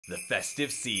The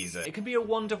festive season. It can be a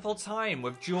wonderful time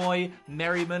with joy,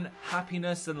 merriment,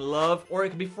 happiness, and love, or it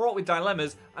can be fraught with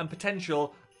dilemmas and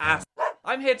potential ass.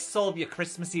 I'm here to solve your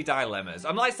Christmassy dilemmas.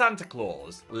 I'm like Santa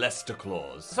Claus, Lester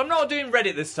Claus. So I'm not doing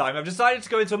Reddit this time. I've decided to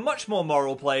go into a much more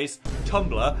moral place,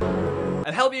 Tumblr,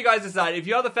 and help you guys decide if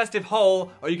you're the festive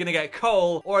hole, or you're gonna get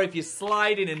coal, or if you're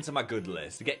sliding into my good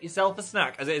list. Get yourself a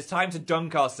snack, as it is time to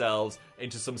dunk ourselves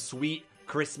into some sweet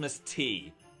Christmas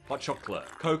tea. Hot chocolate.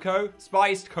 Cocoa?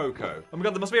 Spiced cocoa. Oh my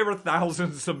god, there must be over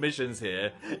 1,000 submissions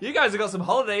here. You guys have got some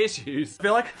holiday issues. I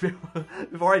feel like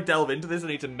before I delve into this, I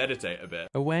need to meditate a bit.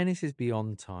 Awareness is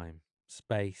beyond time,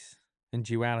 space, and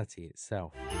duality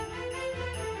itself.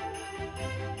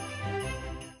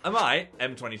 Am I,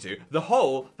 M22, the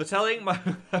hole for telling my...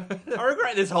 I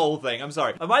regret this whole thing, I'm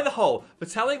sorry. Am I the hole for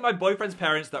telling my boyfriend's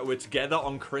parents that we're together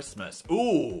on Christmas?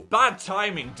 Ooh, bad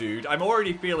timing, dude. I'm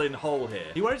already feeling whole here.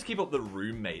 He wanted to keep up the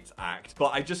roommates act,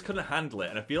 but I just couldn't handle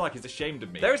it, and I feel like he's ashamed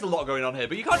of me. There is a lot going on here,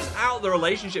 but you can't just out the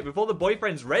relationship before the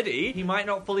boyfriend's ready. He might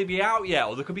not fully be out yet,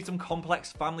 or there could be some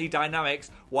complex family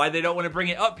dynamics why they don't want to bring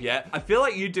it up yet. I feel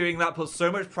like you doing that puts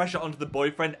so much pressure onto the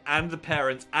boyfriend and the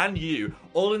parents and you,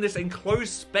 all in this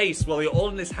enclosed space while you're all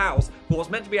in this house for what's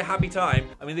meant to be a happy time.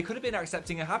 I mean, they could have been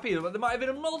accepting a happy, but there might have been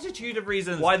a multitude of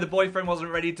reasons why the boyfriend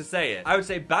wasn't ready to say it. I would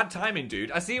say bad timing,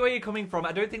 dude. I see where you're coming from.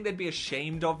 I don't think they'd be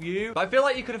ashamed of you, but I feel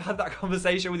like you could have had that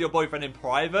conversation with your boyfriend in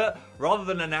private rather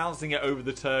than announcing it over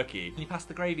the turkey. Can you pass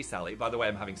the gravy, Sally? By the way,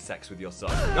 I'm having sex with your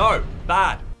son. No,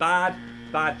 bad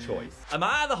choice. Am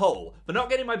I the hole for not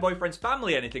getting my boyfriend's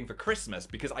family anything for Christmas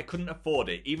because I couldn't afford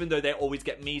it, even though they always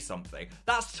get me something?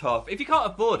 That's tough. If you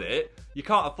can't afford it, you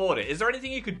can't afford it. Is there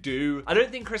anything you could do? I don't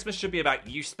think Christmas should be about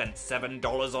you spent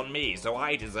 $7 on me, so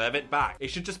I deserve it back. It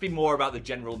should just be more about the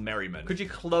general merriment. Could you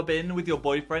club in with your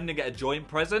boyfriend and get a joint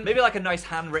present? Maybe like a nice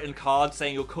handwritten card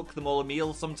saying you'll cook them all a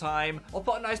meal sometime, or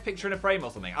put a nice picture in a frame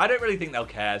or something. I don't really think they'll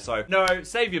care, so no,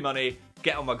 save your money.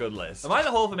 Get on my good list. Am I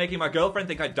the hole for making my girlfriend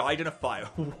think I died in a fire?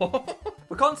 What?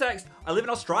 For context, I live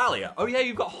in Australia. Oh yeah,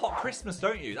 you've got hot Christmas,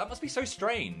 don't you? That must be so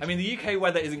strange. I mean, the UK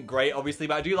weather isn't great, obviously,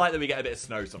 but I do like that we get a bit of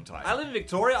snow sometimes. I live in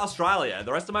Victoria, Australia.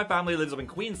 The rest of my family lives up in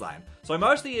Queensland. So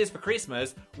most of the years for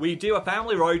Christmas, we do a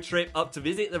family road trip up to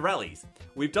visit the rallies.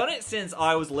 We've done it since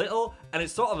I was little, and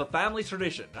it's sort of a family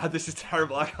tradition. This is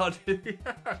terrible, I can't do it.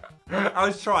 I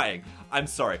was trying. I'm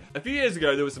sorry. A few years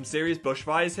ago, there was some serious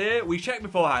bushfires here. We checked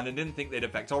beforehand and didn't think they'd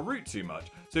affect our route too much.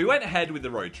 So we went ahead with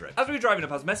the road trip. As we were driving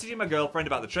up, I was messaging my girlfriend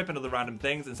about the trip and other random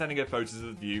things and sending her photos of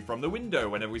the view from the window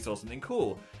whenever we saw something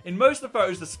cool. In most of the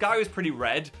photos, the sky was pretty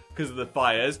red because of the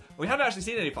fires. We hadn't actually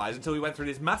seen any fires until we went through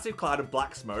this massive cloud of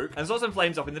black smoke and saw some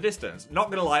flames off in the distance. Not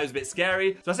gonna lie, it was a bit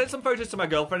scary. So I sent some photos to my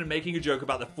girlfriend and making a joke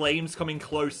about the flames coming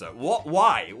closer. What?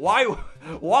 Why?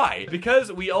 Why?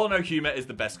 Because we all know humor is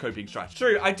the best coping strategy.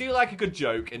 True, I do like a good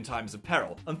joke in times of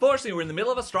peril. Unfortunately, we're in the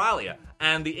middle of Australia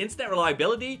and the internet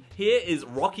reliability here is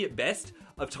rocky at best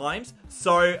of times.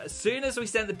 So as soon as we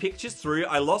sent the pictures through,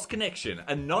 I lost connection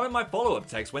and none of my follow-up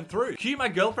texts went through. Cue my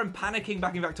girlfriend panicking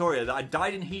back in Victoria that I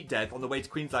died in heat death on the way to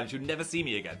Queensland and she would never see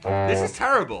me again. This is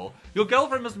terrible. Your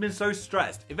girlfriend must have been so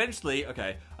stressed. Eventually,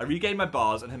 okay, I regained my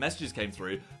bars and her messages came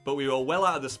through, but we were well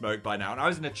out of the smoke by now and I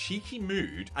was in a cheeky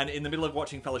mood and in the middle of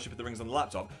watching Fellowship of the Rings on the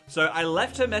laptop. So I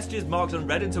left her messages marked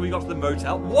unread until we got to the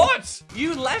motel. What?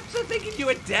 You left her thinking you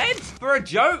were dead? For a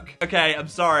joke? Okay, I'm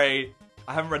sorry.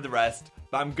 I haven't read the rest.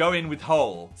 But I'm going with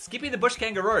hole. Skippy the bush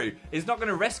kangaroo is not going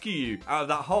to rescue you out of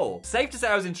that hole. Safe to say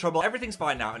I was in trouble. Everything's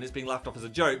fine now and it's being laughed off as a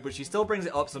joke, but she still brings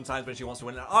it up sometimes when she wants to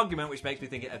win an argument, which makes me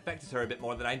think it affected her a bit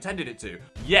more than I intended it to.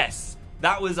 Yes,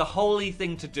 that was a holy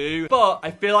thing to do, but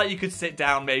I feel like you could sit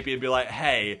down maybe and be like,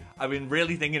 hey, I've been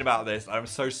really thinking about this. I'm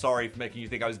so sorry for making you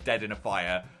think I was dead in a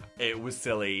fire. It was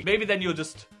silly. Maybe then you'll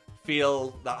just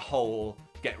feel that hole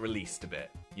get released a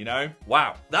bit. You know?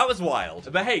 Wow, that was wild.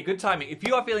 But hey, good timing. If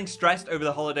you are feeling stressed over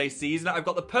the holiday season, I've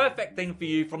got the perfect thing for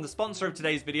you from the sponsor of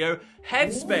today's video,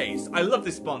 Headspace. I love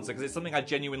this sponsor because it's something I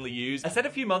genuinely use. I said a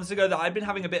few months ago that I've been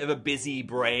having a bit of a busy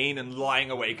brain and lying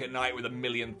awake at night with a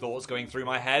million thoughts going through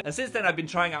my head. And since then, I've been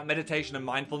trying out meditation and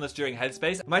mindfulness during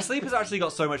Headspace. My sleep has actually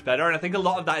got so much better, and I think a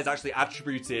lot of that is actually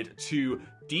attributed to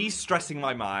de-stressing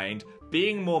my mind,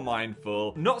 being more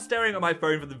mindful, not staring at my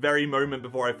phone for the very moment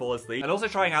before I fall asleep, and also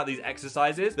trying out these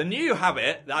exercises. The new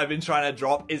habit that I've been trying to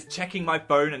drop is checking my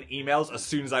phone and emails as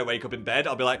soon as I wake up in bed.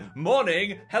 I'll be like,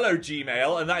 morning, hello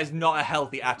Gmail, and that is not a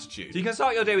healthy attitude. So you can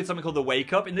start your day with something called the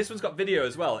Wake Up, and this one's got video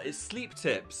as well. It's sleep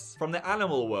tips from the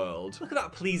animal world. Look at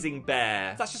that pleasing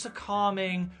bear. That's just a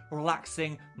calming,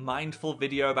 relaxing, mindful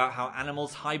video about how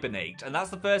animals hibernate, and that's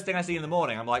the first thing I see in the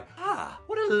morning. I'm like, ah,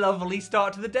 what a lovely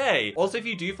start to the day. Also, if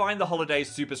you do find the holiday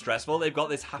holidays super stressful, they've got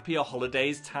this Happier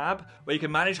Holidays tab where you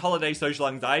can manage holiday social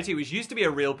anxiety, which used to be a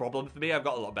real problem for me. I've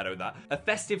got a lot better with that. A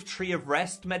festive tree of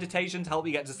rest meditation to help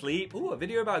you get to sleep. Ooh, a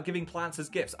video about giving plants as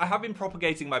gifts. I have been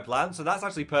propagating my plants, so that's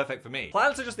actually perfect for me.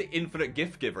 Plants are just the infinite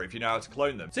gift giver if you know how to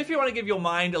clone them. So if you want to give your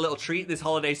mind a little treat this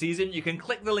holiday season, you can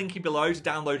click the linky below to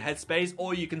download Headspace,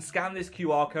 or you can scan this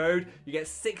QR code. You get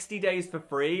 60 days for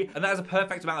free, and that is a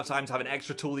perfect amount of time to have an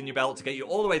extra tool in your belt to get you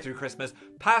all the way through Christmas,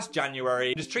 past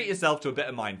January. Just treat yourself to a bit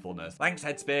of mindfulness. Thanks,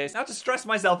 Headspace. Now to stress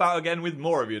myself out again with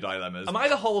more of your dilemmas. Am I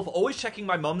the whole for always checking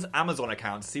my mum's Amazon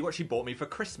account to see what she bought me for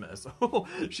Christmas?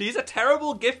 She's a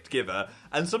terrible gift giver,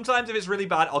 and sometimes if it's really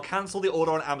bad, I'll cancel the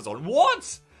order on Amazon.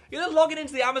 What? You're not logging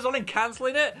into the Amazon and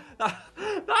cancelling it?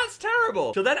 That's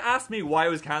terrible. She'll then ask me why it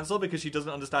was cancelled because she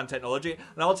doesn't understand technology,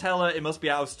 and I'll tell her it must be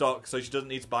out of stock so she doesn't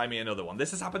need to buy me another one.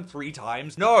 This has happened 3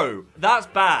 times. No, that's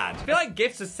bad. I feel like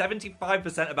gifts are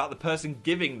 75% about the person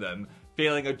giving them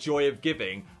feeling a joy of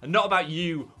giving, and not about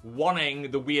you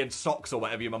wanting the weird socks or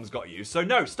whatever your mum's got you. So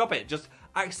no, stop it. Just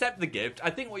accept the gift. I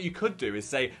think what you could do is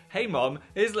say, hey mum,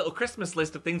 here's a little Christmas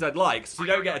list of things I'd like, so you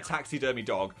don't get a taxidermy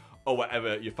dog or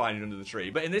whatever you're finding under the tree.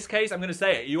 But in this case, I'm going to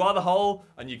say it. You are the hole,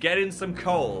 and you get in some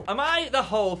coal. Am I the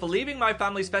hole for leaving my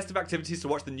family's festive activities to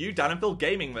watch the new Dan and Phil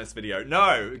Gamingmas video?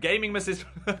 No, Gamingmas is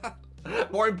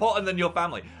more important than your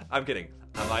family. I'm kidding.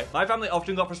 Am I? My family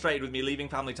often got frustrated with me leaving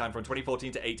family time from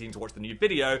 2014 to 18 to watch the new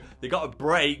video. They got a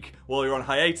break while you're on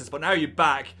hiatus, but now you're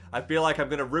back. I feel like I'm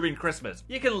gonna ruin Christmas.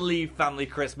 You can leave family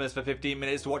Christmas for 15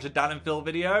 minutes to watch a Dan and Phil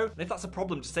video. And if that's a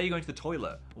problem, just say you're going to the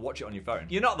toilet and watch it on your phone.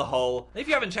 You're not the hole. If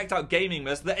you haven't checked out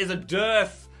Gamingmas, there is a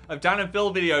dearth of Dan and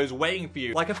Phil videos waiting for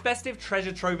you. Like a festive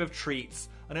treasure trove of treats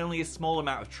and only a small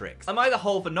amount of tricks. Am I the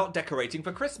hole for not decorating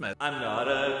for Christmas? I'm not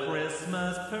a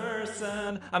Christmas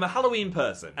person. I'm a Halloween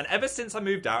person. And ever since I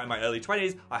moved out in my early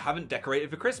 20s, I haven't decorated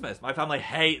for Christmas. My family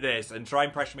hate this and try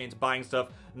and pressure me into buying stuff.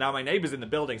 Now my neighbors in the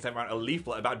building sent around a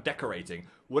leaflet about decorating.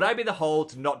 Would I be the hole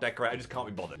to not decorate? I just can't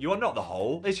be bothered. You are not the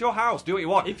hole. It's your house. Do what you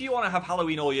want. If you want to have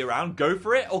Halloween all year round, go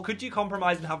for it. Or could you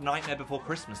compromise and have Nightmare Before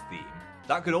Christmas theme?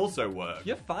 That could also work.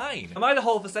 You're fine. Am I the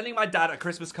hole for sending my dad a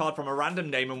Christmas card from a random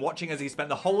name and watching as he spent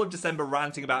the whole of December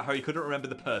ranting about how he couldn't remember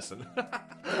the person?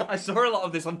 I saw a lot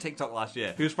of this on TikTok last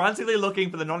year. He was frantically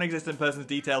looking for the non-existent person's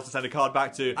details to send a card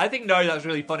back to. I think, no, that's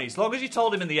really funny. As long as you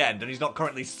told him in the end and he's not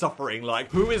currently suffering, like,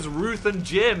 who is Ruth and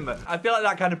Jim? I feel like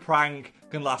that kind of prank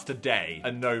can last a day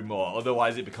and no more.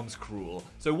 Otherwise, it becomes cruel.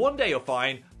 So 1 day you're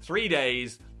fine. 3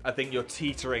 days, I think you're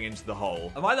teetering into the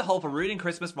hole. Am I the hole for ruining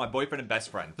Christmas for my boyfriend and best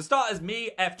friend? For starters,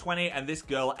 me, F20, and this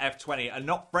girl, F20, are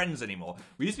not friends anymore.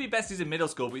 We used to be besties in middle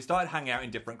school, but we started hanging out in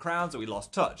different crowds and we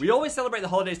lost touch. We always celebrate the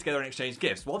holidays together and exchange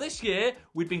gifts. While this year,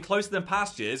 we'd been closer than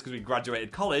past years because we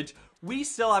graduated college, we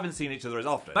still haven't seen each other as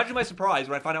often. Imagine my surprise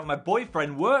when I find out my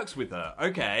boyfriend works with her.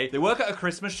 Okay, they work at a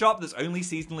Christmas shop that's only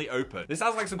seasonally open. This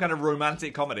sounds like some kind of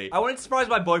romantic comedy. I wanted to surprise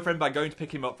my boyfriend by going to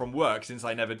pick him up from work, since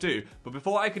I never do, but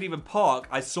before I could even park,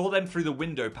 I saw them through the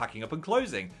window packing up and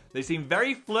closing. They seemed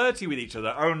very flirty with each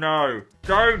other. Oh no,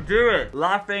 don't do it.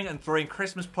 Laughing and throwing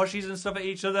Christmas plushies and stuff at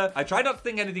each other. I tried not to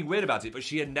think anything weird about it, but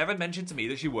she had never mentioned to me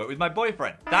that she worked with my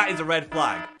boyfriend. That is a red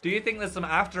flag. Do you think there's some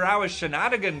after hours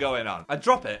shenanigan going on? I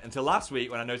drop it until last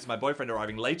week when I noticed my boyfriend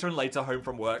arriving later and later home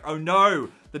from work. Oh no,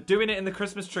 they're doing it in the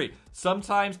Christmas tree.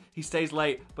 Sometimes he stays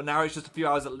late, but now it's just a few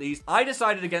hours at least. I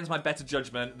decided against my better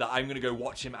judgment that I'm gonna go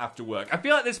watch him after work. I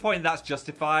feel at this point that's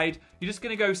justified. You're just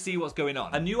gonna go see what's going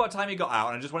on. I knew what time he got out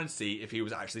and I just wanted to see if he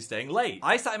was actually staying late.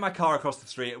 I sat in my car across the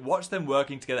street, watched them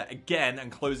working together again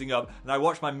and closing up, and I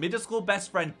watched my middle school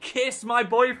best friend kiss my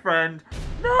boyfriend.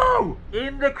 No!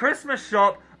 In the Christmas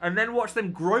shop, and then watch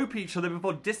them grope each other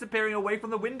before disappearing away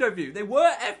from the window view. They were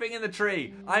effing in the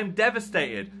tree. I'm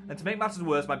devastated. And to make matters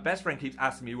worse, my best friend keeps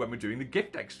asking me when we're doing the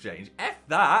gift exchange. F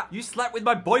that. You slept with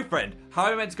my boyfriend. How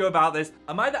am I meant to go about this?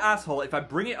 Am I the asshole if I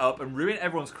bring it up and ruin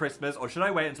everyone's Christmas, or should I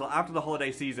wait until after the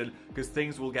holiday season because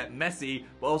things will get messy,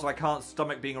 but also I can't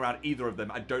stomach being around either of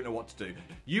them. I don't know what to do.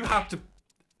 You have to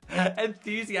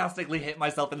enthusiastically hit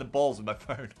myself in the balls with my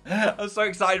phone. I'm so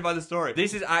excited by the story.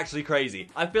 This is actually crazy.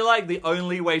 I feel like the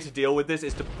only way to deal with this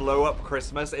is to blow up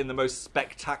Christmas in the most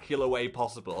spectacular way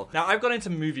possible. Now, I've gone into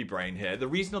movie brain here. The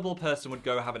reasonable person would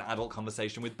go have an adult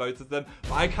conversation with both of them,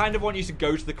 but I kind of want you to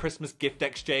go to the Christmas gift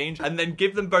exchange and then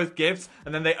give them both gifts,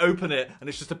 and then they open it and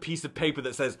it's just a piece of paper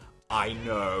that says, I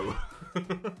know.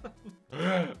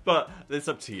 But it's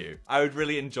up to you. I would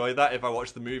really enjoy that if I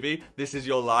watched the movie. This is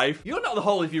your life. You're not the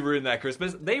hole if you ruin their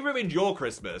Christmas. They ruined your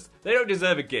Christmas. They don't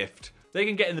deserve a gift. They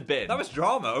can get in the bin. That was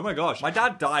drama. Oh my gosh. My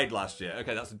dad died last year.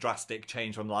 Okay, that's a drastic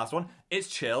change from the last one. It's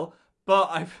chill.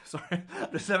 But sorry,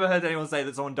 I've just never heard anyone say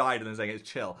that someone died and then saying it's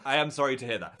chill. I am sorry to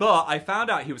hear that. But I found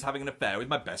out he was having an affair with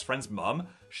my best friend's mum.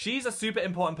 She's a super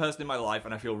important person in my life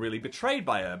and I feel really betrayed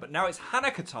by her. But now it's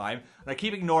Hanukkah time and I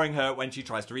keep ignoring her when she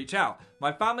tries to reach out.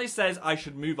 My family says I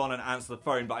should move on and answer the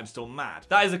phone, but I'm still mad.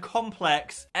 That is a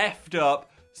complex, effed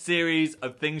up series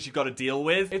of things you've got to deal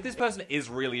with. If this person is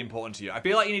really important to you, I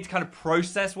feel like you need to kind of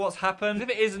process what's happened. If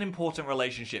it is an important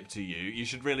relationship to you, you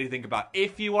should really think about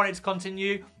if you want it to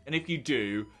continue, and if you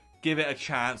do, give it a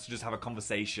chance to just have a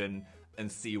conversation and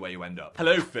see where you end up.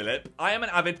 Hello, Philip. I am an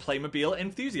avid Playmobil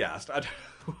enthusiast. I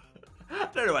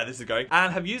don't know where this is going.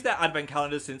 And have used their advent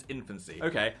calendars since infancy.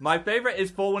 Okay. My favorite is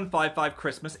 4155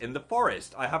 Christmas in the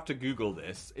Forest. I have to Google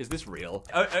this. Is this real?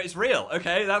 Oh, it's real.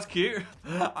 Okay, that's cute.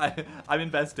 I'm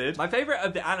invested. My favorite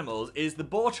of the animals is the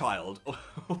boar child.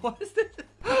 What is this?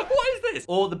 What is this?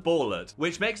 Or the boarlet,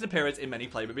 which makes an appearance in many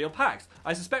Playmobil packs.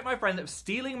 I suspect my friend of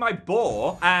stealing my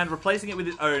boar and replacing it with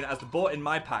his own, as the boar in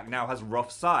my pack now has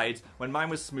rough sides when mine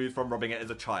was smooth from rubbing it as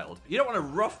a child. You don't want a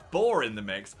rough boar in the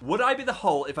mix. Would I be the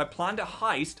whole if I planned a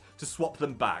heist to swap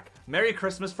them back? Merry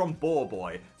Christmas from Boar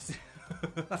Boy.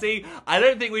 See, I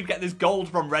don't think we'd get this gold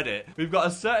from Reddit. We've got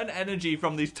a certain energy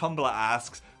from these Tumblr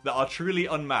asks that are truly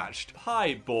unmatched.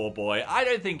 Hi, Boar Boy. I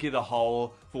don't think you're the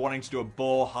whole for wanting to do a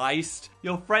boar heist.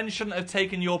 Your friend shouldn't have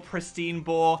taken your pristine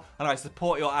boar, and I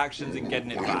support your actions in getting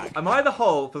it back. Am I the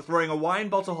whole for throwing a wine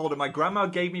bottle holder my grandma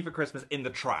gave me for Christmas in the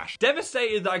trash?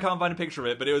 Devastated that I can't find a picture of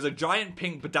it, but it was a giant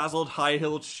pink bedazzled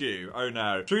high-heeled shoe. Oh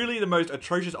no. Truly the most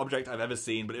atrocious object I've ever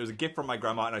seen, but it was a gift from my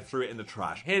grandma and I threw it in the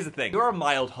trash. Here's the thing. You're a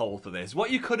mild hole for this.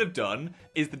 What you could have done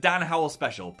is the Dan Howell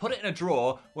special. Put it in a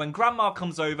drawer. When grandma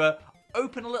comes over,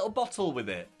 open a little bottle with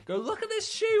it. Go, look at this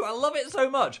shoe. I love it so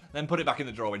much. Then put it back in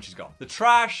the drawer when she's gone. The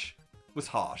trash was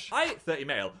harsh. I, 30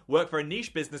 male, work for a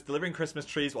niche business delivering Christmas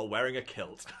trees while wearing a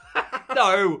kilt.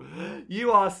 No,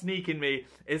 you are sneaking me.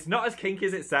 It's not as kinky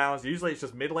as it sounds. Usually it's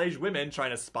just middle-aged women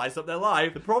trying to spice up their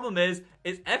life. The problem is,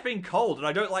 it's effing cold and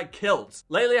I don't like kilts.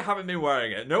 Lately I haven't been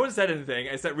wearing it. No one said anything,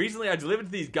 except recently I delivered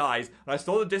to these guys and I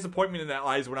saw the disappointment in their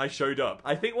eyes when I showed up.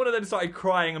 I think one of them started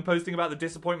crying and posting about the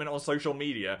disappointment on social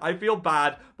media. I feel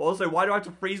bad, but also why do I have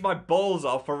to freeze my balls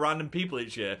off for random people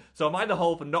each year? So am I the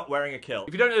whole for not wearing a kilt?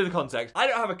 If you don't know the context, I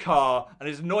don't have a car and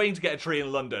it's annoying to get a tree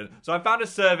in London. So I found a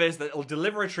service that will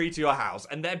deliver a tree to your house,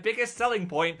 and their biggest selling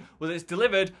point was it's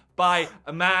delivered by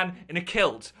a man in a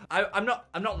kilt. I'm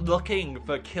not looking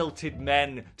for kilted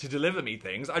men to deliver me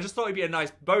things. I just thought it'd be a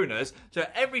nice bonus. So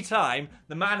every time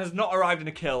the man has not arrived in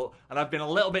a kilt and I've been a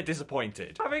little bit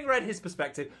disappointed. Having read his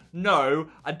perspective, no,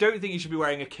 I don't think you should be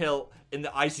wearing a kilt in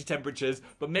the icy temperatures,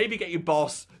 but maybe get your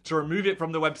boss to remove it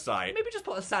from the website. Maybe just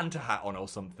put a Santa hat on or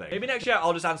something. Maybe next year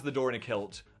I'll just answer the door in a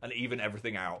kilt and even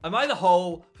everything out. Am I the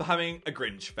whole for having a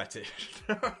Grinch fetish?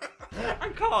 I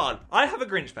can't. I have a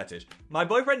Grinch fetish. My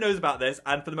boyfriend knows about this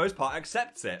and for the most part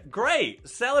accepts it. Great.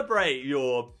 Celebrate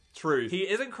your truth. He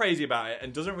isn't crazy about it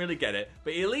and doesn't really get it,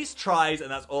 but he at least tries,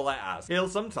 and that's all I ask. He'll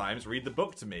sometimes read the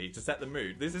book to me to set the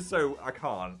mood. This is so... I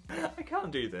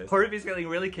can't do this. Or if he's getting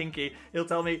really kinky, he'll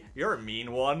tell me, you're a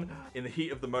mean one, in the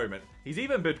heat of the moment. He's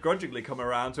even begrudgingly come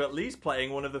around to at least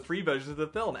playing one of the 3 versions of the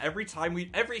film every time we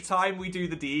do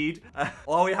the deed.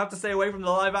 Or we have to stay away from the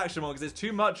live action one because it's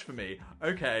too much for me.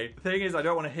 Okay. The thing is, I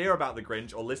don't want to hear about the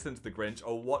Grinch or listen to the Grinch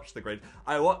or watch the Grinch.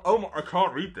 I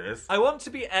can't read this. I want to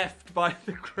be effed by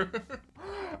the Grinch.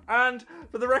 And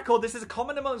for the record, this is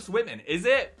common amongst women. Is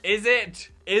it? Is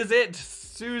it,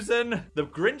 Susan? The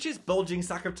Grinch's bulging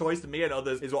sack of toys to me and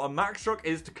others is what a Max truck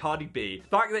is to Cardi B.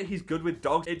 The fact that he's good with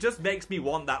dogs, it just makes me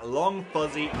want that long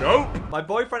fuzzy nope. My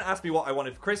boyfriend asked me what I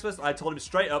wanted for Christmas. I told him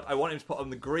straight up I want him to put on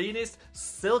the greenest,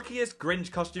 silkiest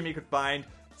Grinch costume he could find,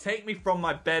 take me from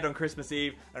my bed on Christmas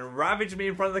Eve, and ravage me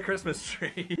in front of the Christmas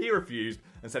tree. He refused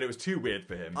and said it was too weird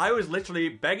for him. I was literally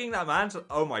begging that man to...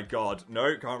 Oh my god.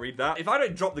 No, can't read that. If I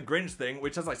don't drop the Grinch thing,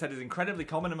 which as I said is incredibly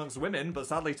common amongst women, but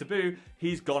sadly taboo,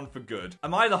 he's gone for good.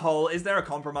 Am I the whole? Is there a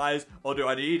compromise? Or do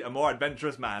I need a more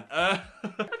adventurous man? I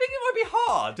think it might be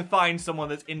hard to find someone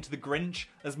that's into the Grinch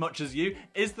as much as you.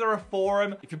 Is there a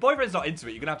forum? If your boyfriend's not into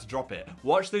it, you're gonna have to drop it.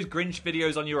 Watch those Grinch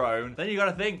videos on your own. Then you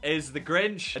gotta think, is the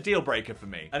Grinch a deal breaker for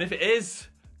me? And if it is,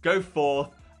 go forth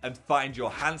and find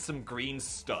your handsome green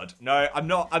stud. No, I'm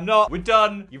not. We're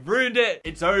done. You've ruined it.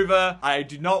 It's over. I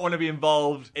do not want to be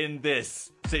involved in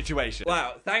this situation.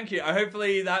 Wow, thank you.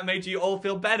 Hopefully that made you all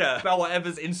feel better about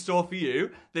whatever's in store for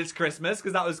you this Christmas,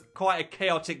 because that was quite a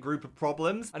chaotic group of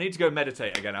problems. I need to go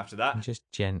meditate again after that. Just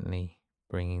gently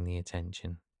bringing the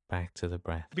attention back to the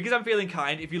breath. Because I'm feeling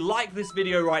kind, if you like this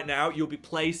video right now, you'll be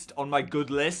placed on my good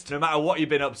list. No matter what you've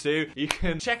been up to, you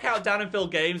can check out Dan and Phil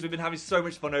Games. We've been having so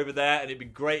much fun over there, and it'd be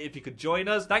great if you could join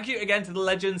us. Thank you again to the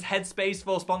Legends Headspace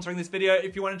for sponsoring this video.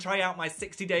 If you want to try out my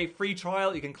 60-day free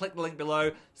trial, you can click the link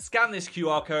below, scan this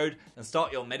QR code, and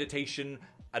start your meditation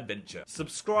adventure.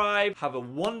 Subscribe, have a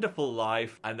wonderful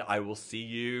life, and I will see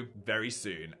you very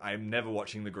soon. I am never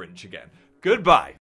watching The Grinch again. Goodbye.